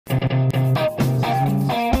Today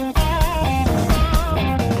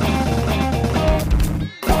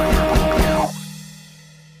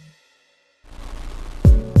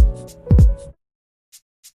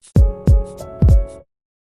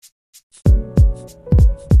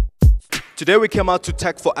we came out to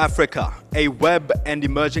Tech4Africa, a web and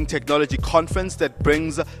emerging technology conference that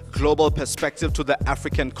brings global perspective to the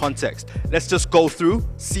African context. Let's just go through,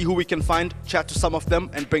 see who we can find, chat to some of them,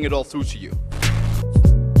 and bring it all through to you.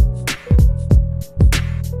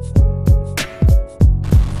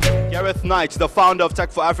 Gareth Knight, the founder of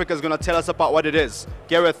Tech4Africa, is going to tell us about what it is.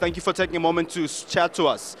 Gareth, thank you for taking a moment to chat to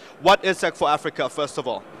us. What is Tech4Africa, first of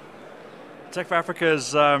all? Tech4Africa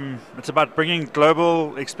is it's about bringing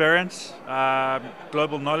global experience,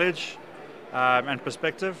 global knowledge and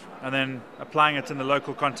perspective, and then applying it in the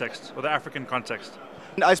local context or the African context.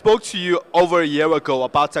 I spoke to you over a year ago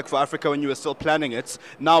about Tech4Africa when you were still planning it.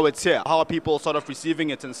 Now it's here. How are people sort of receiving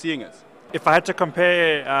it and seeing it? If I had to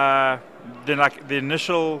compare the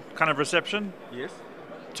initial kind of reception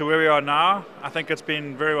to where we are now, I think it's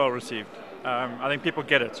been very well received. I think people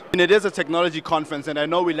get it. And it is a technology conference, and I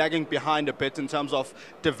know we're lagging behind a bit in terms of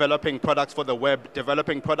developing products for the web,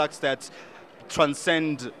 developing products that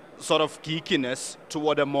transcend sort of geekiness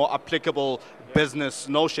toward a more applicable business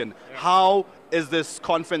notion. How is this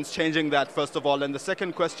conference changing that, first of all? And the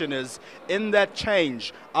second question is, in that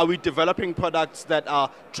change, are we developing products that are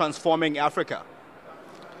transforming Africa?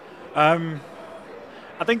 I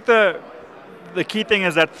think the key thing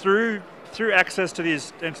is that through access to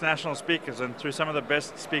these international speakers and through some of the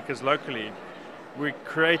best speakers locally, we're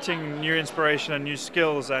creating new inspiration and new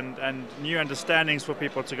skills and new understandings for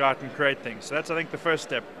people to go out and create things. So that's, I think, the first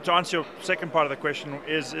step. To answer your second part of the question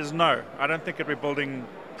is no. I don't think that we're building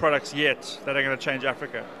products yet that are going to change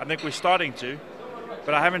Africa. I think we're starting to,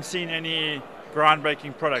 but I haven't seen any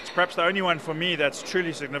groundbreaking products. Perhaps the only one for me that's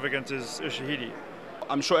truly significant is Ushahidi.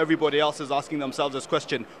 I'm sure everybody else is asking themselves this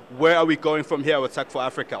question: where are we going from here with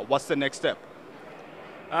Tech4Africa? What's the next step?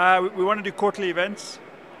 We want to do quarterly events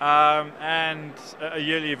and a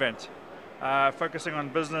yearly event, focusing on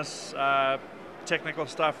business, technical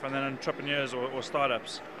stuff, and then entrepreneurs or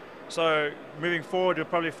startups. So moving forward, you'll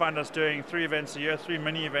probably find us doing 3 events a year, 3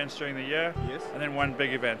 mini events during the year, and then 1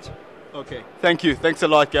 big event. Okay, thank you. Thanks a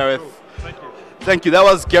lot, Gareth. Cool. Thank you. Thank you. That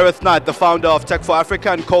was Gareth Knight, the founder of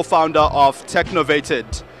Tech4Africa and co-founder of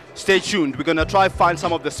Technovated. Stay tuned. We're going to try find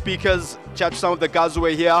some of the speakers, chat to some of the guys who were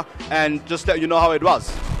here, and just let you know how it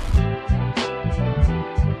was.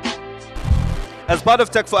 As part of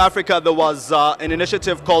Tech4Africa, there was an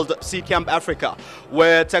initiative called Seed Camp Africa,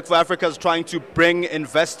 where Tech4Africa is trying to bring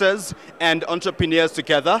investors and entrepreneurs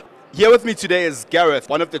together. Here with me today is Gareth,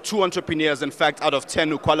 one of the 2 entrepreneurs, in fact, out of 10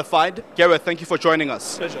 who qualified. Gareth, thank you for joining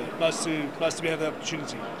us. Pleasure. Nice to have the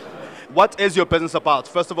opportunity. What is your business about?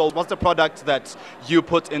 First of all, what's the product that you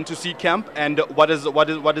put into Seed Camp, and what is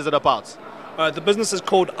it about? The business is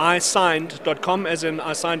called iSigned.com, as in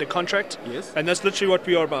I signed a contract. Yes. And that's literally what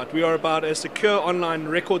we are about. We are about a secure online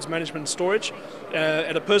records management storage.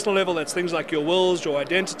 At a personal level, that's things like your wills, your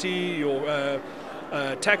identity, your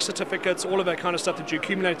tax certificates, all of that kind of stuff that you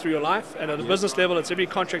accumulate through your life. And at a business level, it's every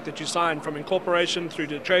contract that you sign, from incorporation through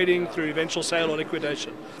to trading, through eventual sale or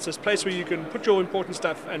liquidation. It's this place where you can put your important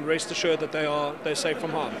stuff and rest assured that they're safe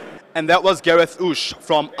from harm. And that was Gareth Ush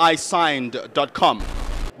from iSigned.com.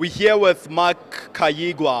 We're here with Mark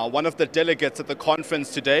Kayigwa, one of the delegates at the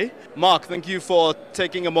conference today. Mark, thank you for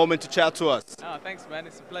taking a moment to chat to us. Oh, thanks, man.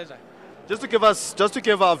 It's a pleasure. Just to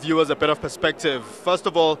give our viewers a bit of perspective, first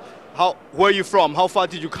of all, where are you from? How far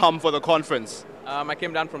did you come for the conference? I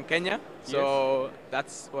came down from Kenya, so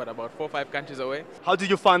that's about 4 or 5 countries away. How did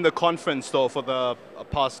you find the conference, though, for the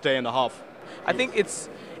past day and a half? I think it's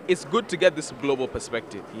good to get this global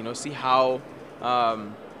perspective. See how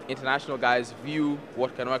international guys view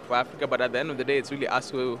what can work for Africa. But at the end of the day, it's really us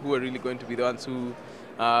who are really going to be the ones who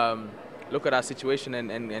look at our situation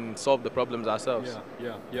and solve the problems ourselves.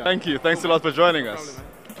 Yeah. Thank you. Thanks a lot for joining us.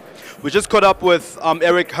 We just caught up with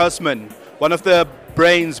Erik Hersman, one of the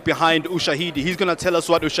brains behind Ushahidi. He's going to tell us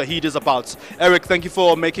what Ushahidi is about. Erik, thank you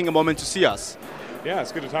for making a moment to see us. Yeah,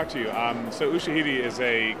 it's good to talk to you. So Ushahidi is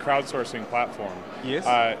a crowdsourcing platform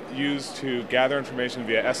used to gather information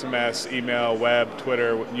via SMS, email, web,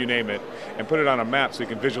 Twitter, you name it, and put it on a map so you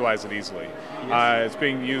can visualize it easily. It's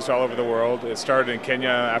being used all over the world. It started in Kenya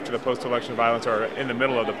after the post-election violence, or in the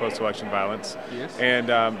middle of the post-election violence, and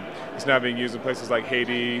it's now being used in places like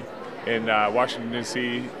Haiti, in Washington,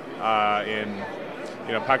 D.C., in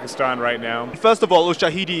Pakistan right now. First of all,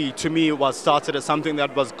 Ushahidi to me was started as something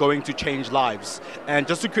that was going to change lives. And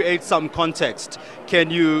just to create some context, can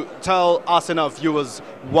you tell us and our viewers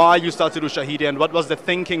why you started Ushahidi and what was the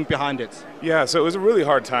thinking behind it? Yeah, so it was a really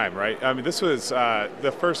hard time, right? I mean, this was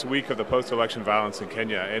the first week of the post-election violence in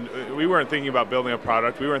Kenya, and we weren't thinking about building a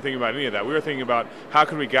product. We weren't thinking about any of that. We were thinking about how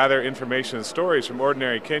can we gather information and stories from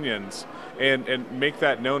ordinary Kenyans and make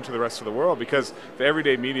that known to the rest of the world, because the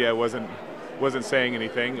everyday media wasn't saying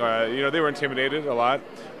anything. They were intimidated a lot.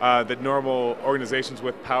 The normal organizations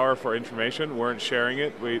with power for information weren't sharing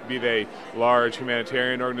it, be they large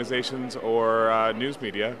humanitarian organizations or news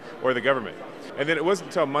media or the government. And then it wasn't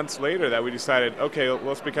until months later that we decided, okay,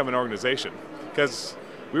 let's become an organization, because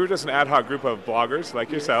we were just an ad hoc group of bloggers like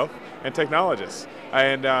yourself and technologists.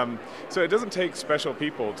 And so it doesn't take special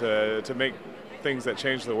people to make things that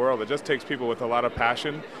change the world. It just takes people with a lot of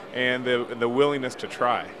passion and the willingness to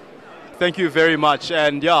try. Thank you very much,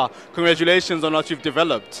 and yeah, congratulations on what you've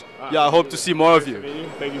developed. I hope to see more of you.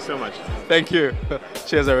 Thank you so much. Thank you.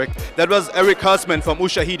 Cheers, Erik. That was Erik Hersman from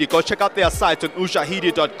Ushahidi. Go check out their site on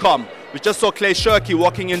ushahidi.com. We just saw Clay Shirky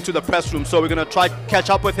walking into the press room, so we're going to try to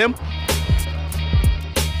catch up with him.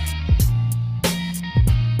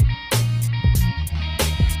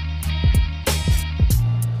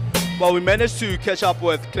 Well, we managed to catch up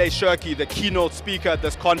with Clay Shirky, the keynote speaker at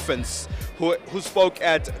this conference, who spoke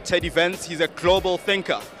at TED events. He's a global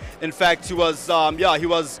thinker. In fact, he was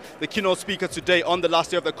the keynote speaker today on the last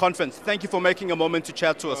day of the conference. Thank you for making a moment to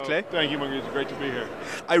chat to us, Clay. Thank you, Mungi. It's great to be here.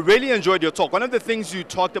 I really enjoyed your talk. One of the things you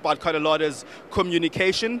talked about quite a lot is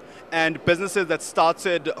communication and businesses that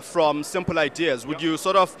started from simple ideas. Would you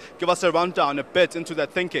sort of give us a rundown a bit into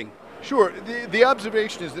that thinking? Sure. The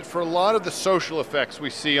observation is that for a lot of the social effects we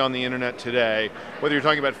see on the internet today, whether you're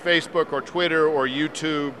talking about Facebook or Twitter or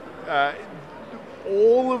YouTube,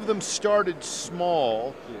 all of them started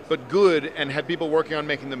small, but good, and had people working on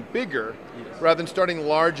making them bigger, rather than starting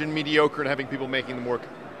large and mediocre and having people making them work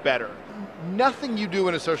better. Nothing you do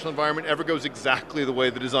in a social environment ever goes exactly the way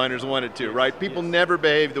the designers want it to, right? People never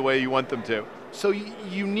behave the way you want them to. So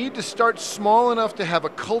you need to start small enough to have a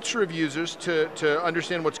culture of users to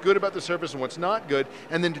understand what's good about the service and what's not good,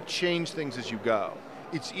 and then to change things as you go.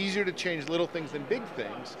 It's easier to change little things than big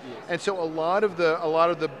things, and so a lot of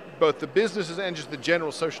the both the businesses and just the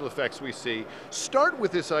general social effects we see start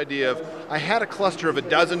with this idea of, I had a cluster of a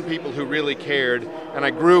dozen people who really cared, and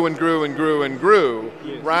I grew and grew and grew and grew,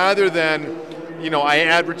 rather than, I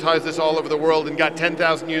advertised this all over the world and got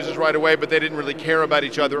 10,000 users right away, but they didn't really care about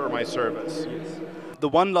each other or my service. The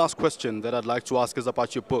one last question that I'd like to ask is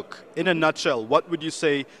about your book. In a nutshell, what would you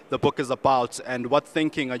say the book is about, and what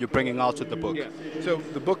thinking are you bringing out with the book? So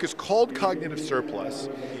the book is called Cognitive Surplus,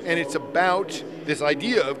 and it's about this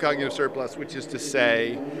idea of cognitive surplus, which is to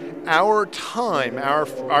say, our time,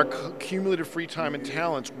 our cumulative free time and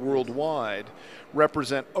talents worldwide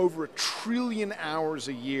represent over 1 trillion hours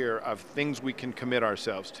a year of things we can commit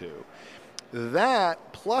ourselves to.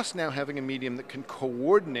 That, plus now having a medium that can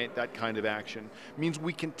coordinate that kind of action, means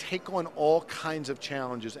we can take on all kinds of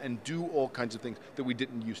challenges and do all kinds of things that we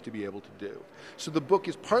didn't used to be able to do. So the book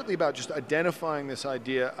is partly about just identifying this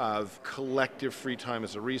idea of collective free time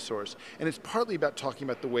as a resource, and it's partly about talking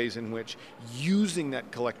about the ways in which using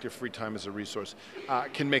that collective free time as a resource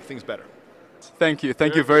can make things better. Thank you.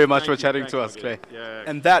 Thank you very much for chatting to us, Clay.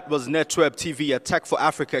 And that was NetwebTV at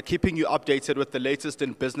Tech4Africa, keeping you updated with the latest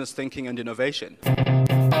in business thinking and innovation.